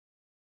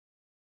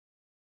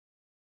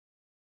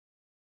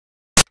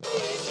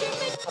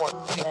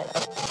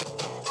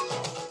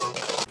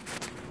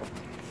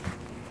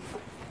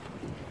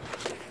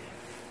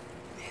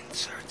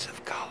Inserts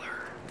of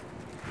color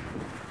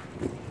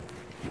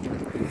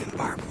and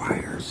barbed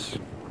wires.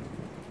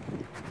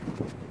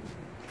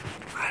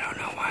 I don't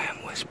know why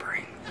I'm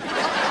whispering.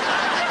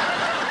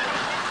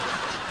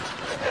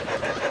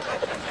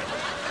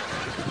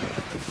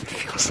 It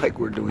feels like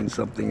we're doing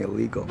something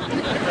illegal.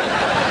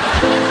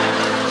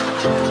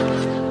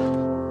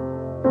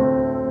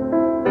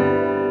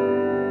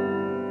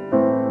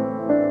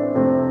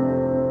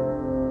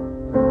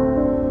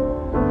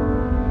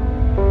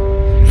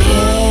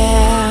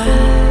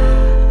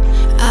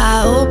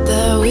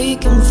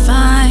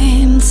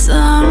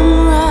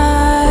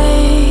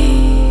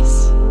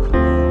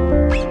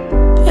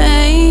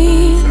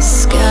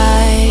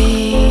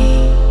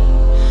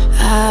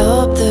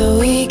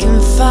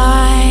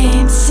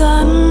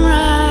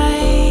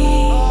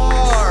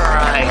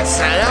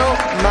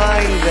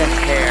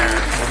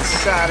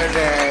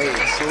 Saturday,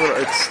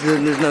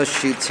 there's no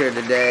shoots here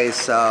today,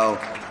 so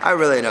I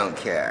really don't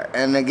care.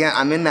 And again,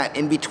 I'm in that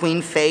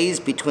in-between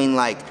phase between,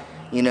 like,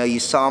 you know, you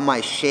saw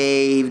my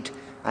shaved,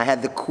 I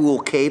had the cool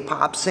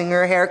K-pop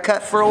singer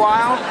haircut for a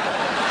while,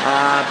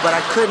 but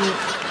I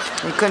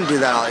couldn't do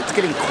that all. It's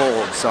getting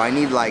cold, so I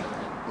need like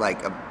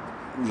a,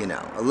 you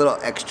know, a little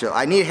extra.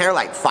 I need hair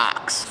like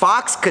Fox.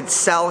 Fox could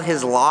sell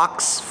his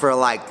locks for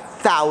like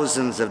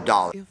thousands of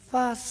dollars. If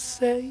I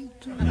say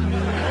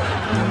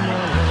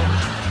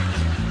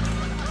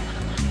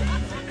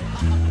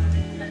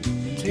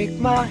take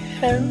my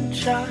hand,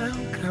 child,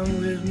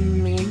 come with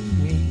me.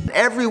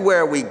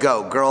 Everywhere we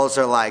go, girls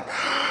are like,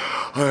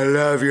 I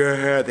love your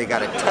hair. They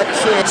gotta touch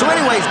it. So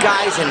anyways,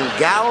 guys and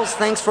gals,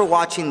 thanks for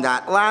watching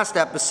that last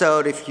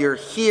episode. If you're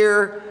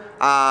here,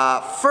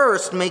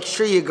 first, make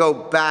sure you go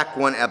back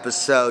one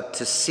episode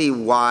to see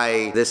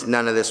why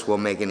none of this will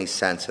make any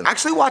sense. And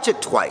actually watch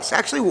it twice.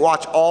 Actually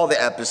watch all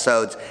the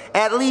episodes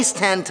at least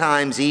 10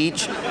 times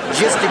each,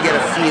 just to get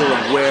a feel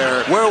of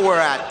where we're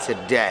at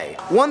today.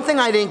 One thing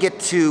I didn't get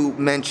to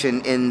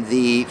mention in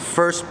the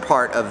first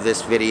part of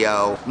this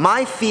video,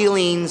 my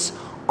feelings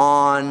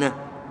on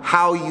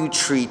how you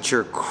treat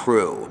your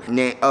crew.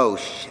 Oh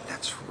shit,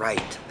 that's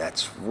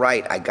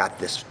right. I got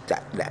this,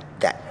 that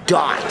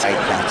dot.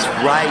 That's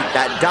right,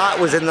 that dot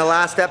was in the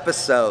last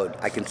episode.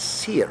 I can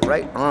see it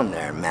right on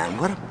there, man.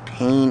 What a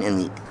pain in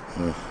the,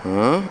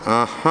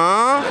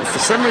 For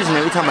some reason,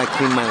 every time I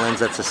clean my lens,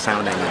 that's the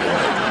sound I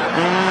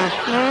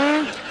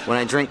make. When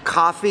I drink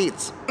coffee,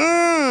 it's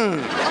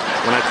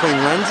When I clean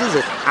lenses,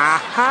 it's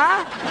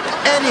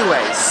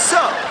Anyway, so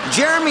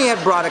Jeremy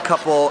had brought a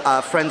couple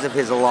friends of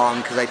his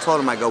along, because I told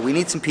him, I go, we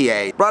need some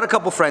PA. Brought a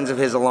couple friends of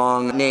his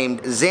along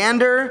named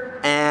Xander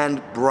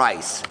and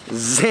Bryce.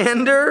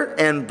 Xander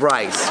and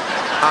Bryce.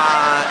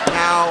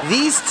 Now,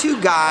 these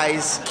two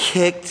guys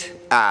kicked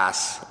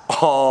ass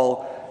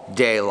all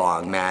day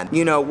long, man.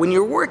 You know, when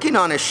you're working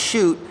on a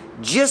shoot,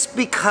 just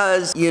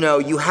because, you know,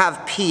 you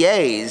have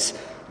PAs,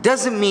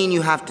 doesn't mean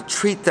you have to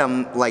treat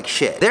them like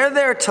shit. They're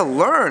there to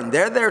learn.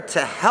 They're there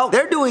to help.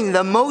 They're doing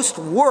the most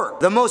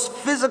work, the most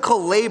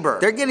physical labor.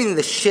 They're getting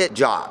the shit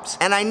jobs.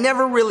 And I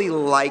never really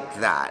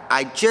liked that.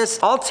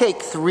 I'll take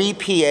 3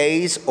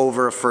 PAs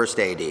over a first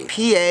AD.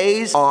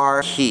 PAs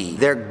are key.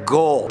 They're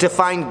gold. To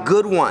find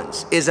good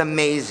ones is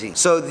amazing.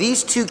 So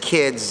these two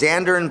kids,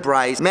 Xander and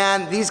Bryce,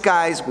 man, these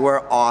guys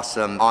were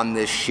awesome on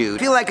this shoot.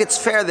 I feel like it's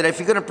fair that if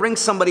you're gonna bring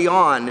somebody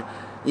on,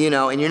 you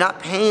know, and you're not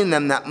paying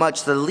them that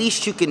much, the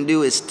least you can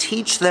do is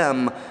teach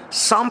them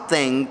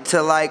something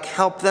to like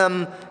help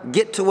them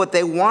get to what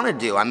they want to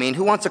do. I mean,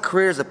 who wants a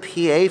career as a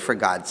PA, for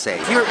God's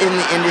sake? If you're in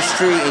the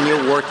industry and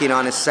you're working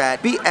on a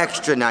set, be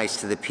extra nice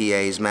to the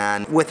PAs,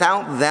 man.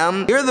 Without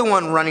them, you're the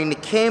one running to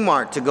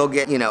Kmart to go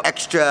get, you know,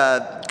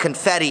 extra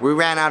confetti. We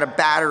ran out of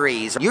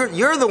batteries.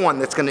 You're the one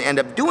that's gonna end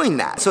up doing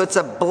that. So it's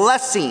a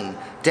blessing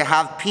to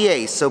have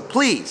PAs. So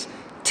please,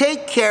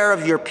 take care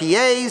of your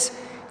PAs.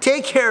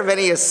 Take care of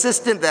any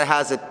assistant that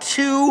has a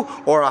 2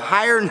 or a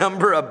higher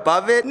number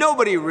above it.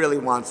 Nobody really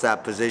wants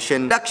that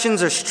position.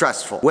 Productions are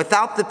stressful.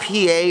 Without the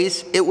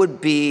PAs, it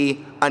would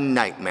be a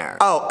nightmare.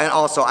 Oh, and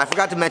also, I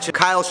forgot to mention,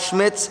 Kyle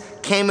Schmitz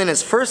came in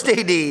as first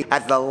AD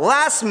at the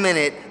last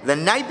minute, the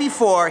night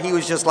before. He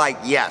was just like,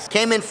 yes.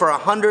 Came in for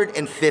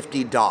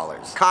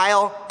 $150.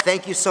 Kyle,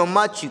 thank you so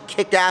much. You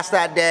kicked ass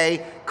that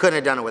day. Couldn't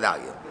have done it without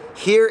you.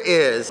 Here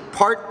is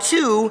part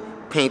 2,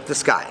 Paint the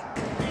Sky.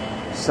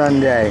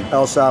 Sunday,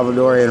 El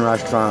Salvadorian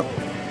restaurant.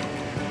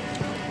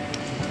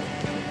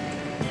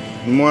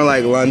 More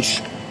like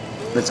lunch.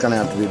 It's gonna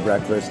have to be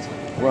breakfast.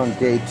 We're on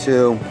day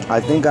 2.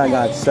 I think I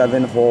got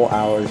 7 whole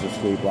hours of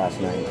sleep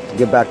last night.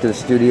 Get back to the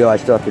studio, I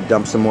still have to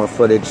dump some more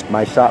footage.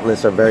 My shot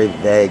lists are very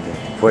vague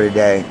for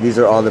today. These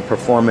are all the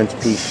performance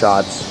piece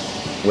shots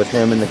with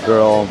him and the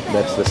girl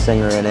that's the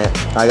singer in it.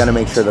 I gotta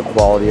make sure the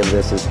quality of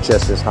this is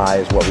just as high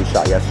as what we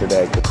shot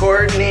yesterday.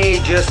 Courtney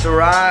just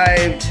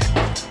arrived.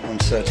 I'm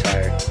so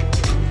tired.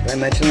 Did I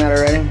mention that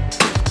already?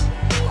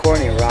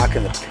 Courtney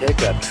rocking the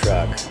pickup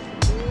truck.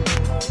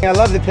 I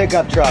love the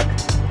pickup truck.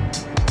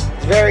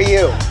 It's very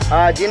you.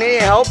 Do you need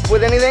any help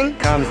with anything?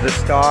 Comes the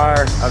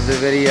star of the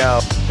video.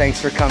 Thanks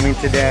for coming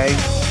today.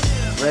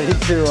 Ready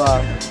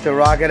to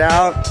rock it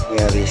out? We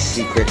have a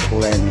secret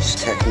lens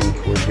technique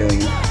we're doing.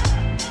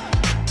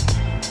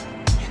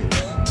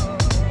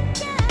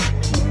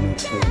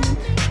 Movement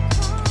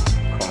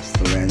across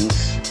the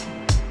lens.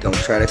 Don't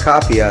try to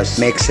copy us.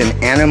 Makes an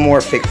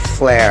anamorphic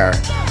flare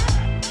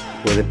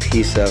with a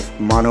piece of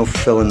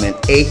monofilament,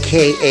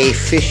 aka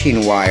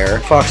fishing wire.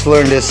 Fox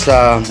learned this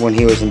when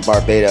he was in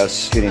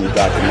Barbados shooting a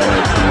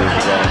documentary 2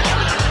 years ago.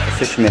 A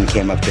fisherman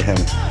came up to him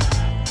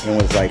and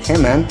was like, hey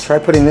man, try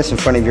putting this in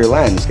front of your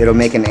lens. It'll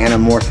make an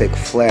anamorphic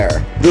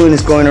flare. Doing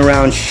is going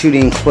around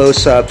shooting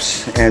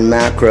close-ups and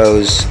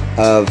macros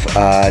of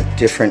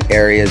different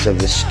areas of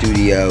the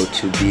studio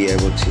to be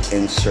able to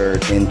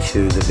insert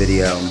into the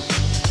video.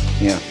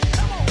 Yeah,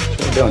 that's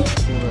what we're doing.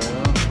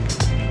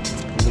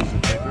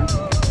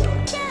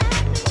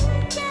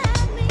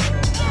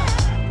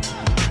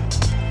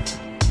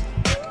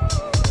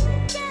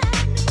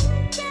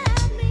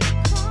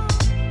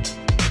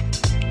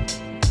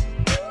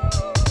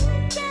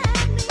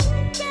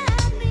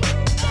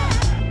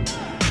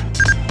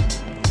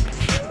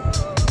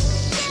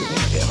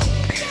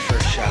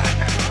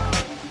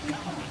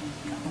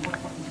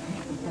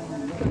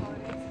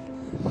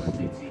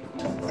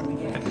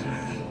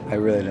 I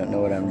really don't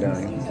know what I'm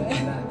doing.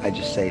 I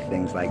just say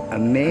things like,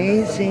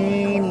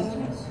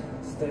 amazing.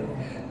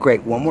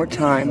 Great, one more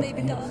time.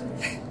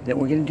 Then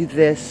we're gonna do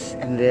this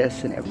and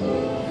this and everything.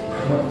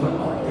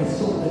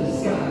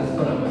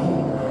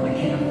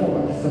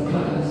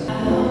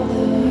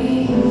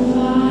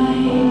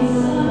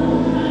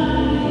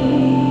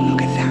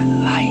 Look at that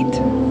light.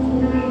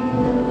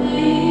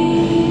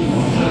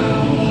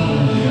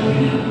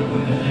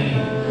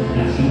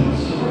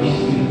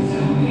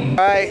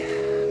 All right,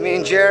 me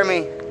and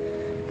Jeremy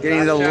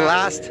getting the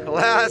last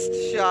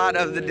shot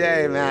of the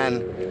day, man.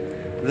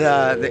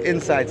 The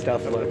inside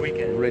stuff looked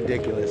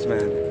ridiculous,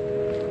 man.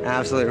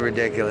 Absolutely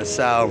ridiculous.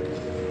 So,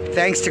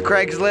 thanks to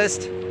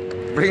Craigslist,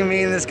 bringing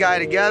me and this guy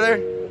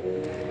together,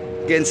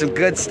 getting some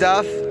good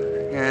stuff,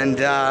 and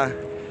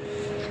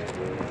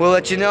we'll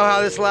let you know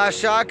how this last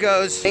shot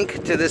goes.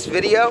 Link to this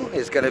video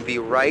is gonna be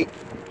right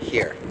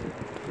here.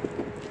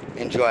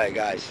 Enjoy it,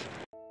 guys.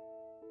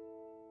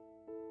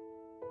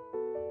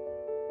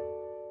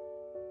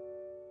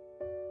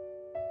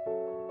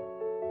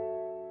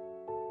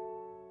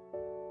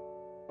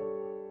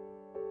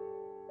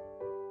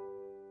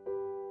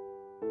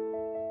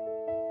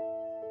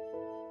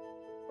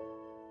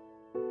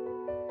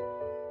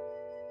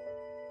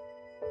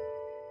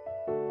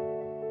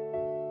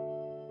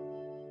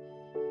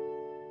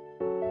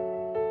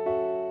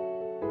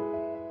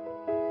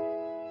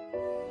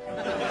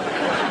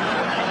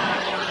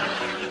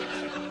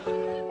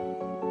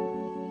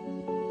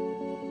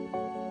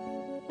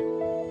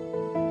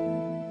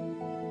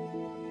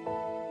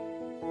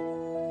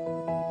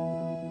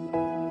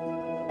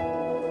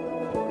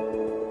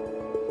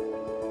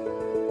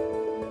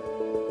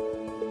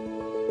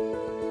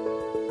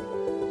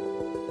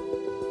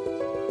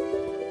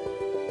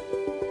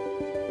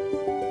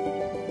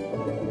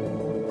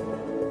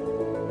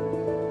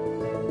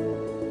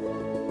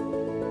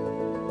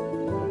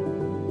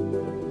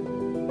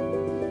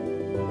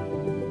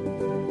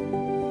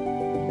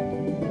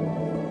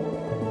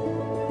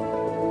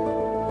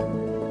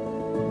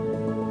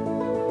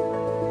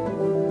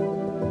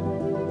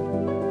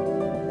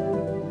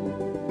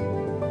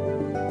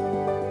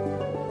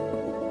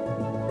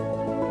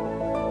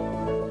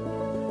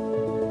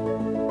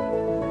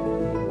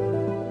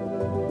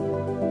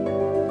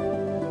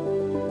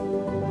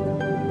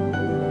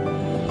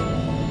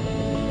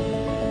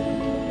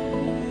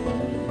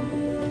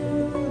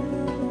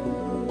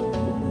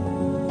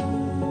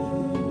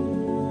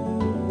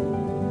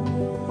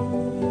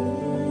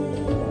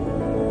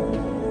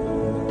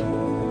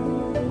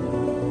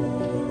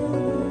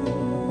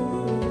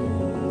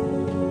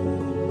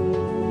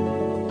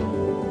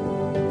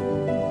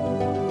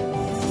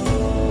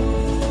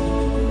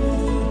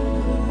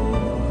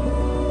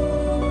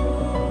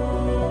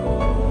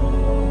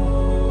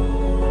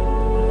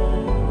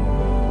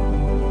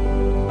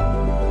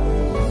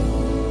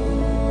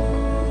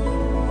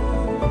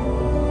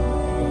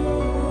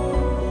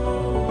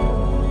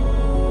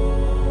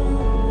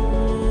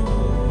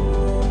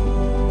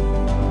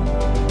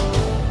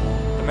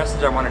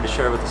 I wanted to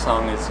share with the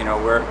song is, you know,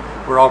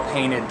 we're all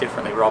painted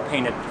differently. We're all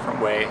painted a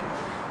different way.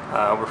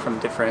 We're from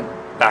different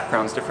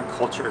backgrounds, different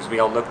cultures. We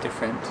all look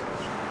different.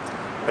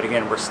 But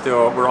again,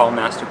 we're all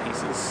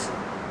masterpieces.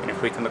 And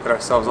if we can look at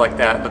ourselves like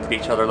that, look at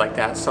each other like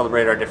that,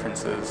 celebrate our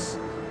differences,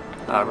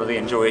 really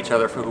enjoy each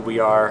other for who we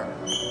are,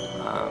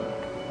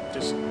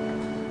 just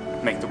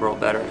make the world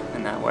better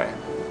in that way.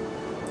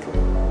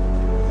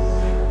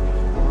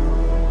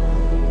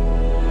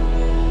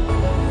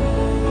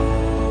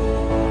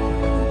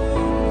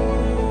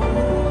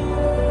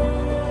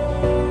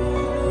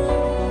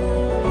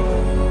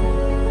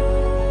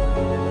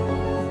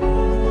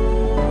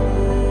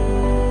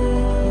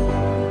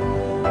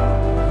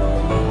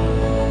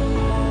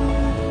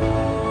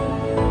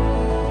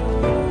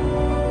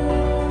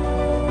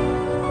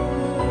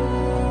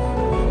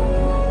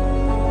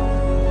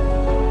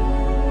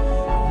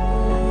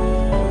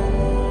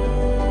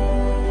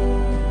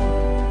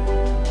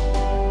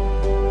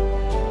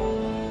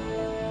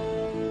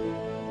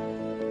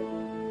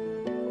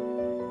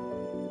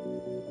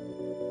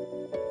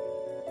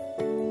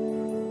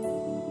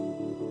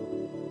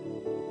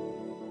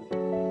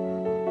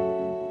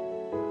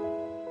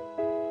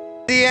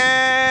 the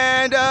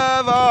end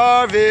of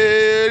our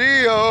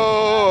video.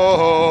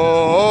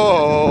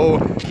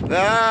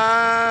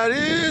 That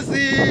is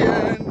the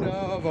end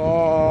of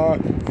our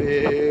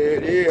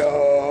video.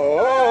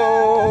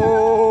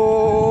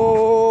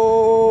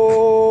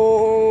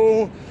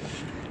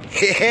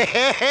 Hey,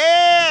 hey, hey.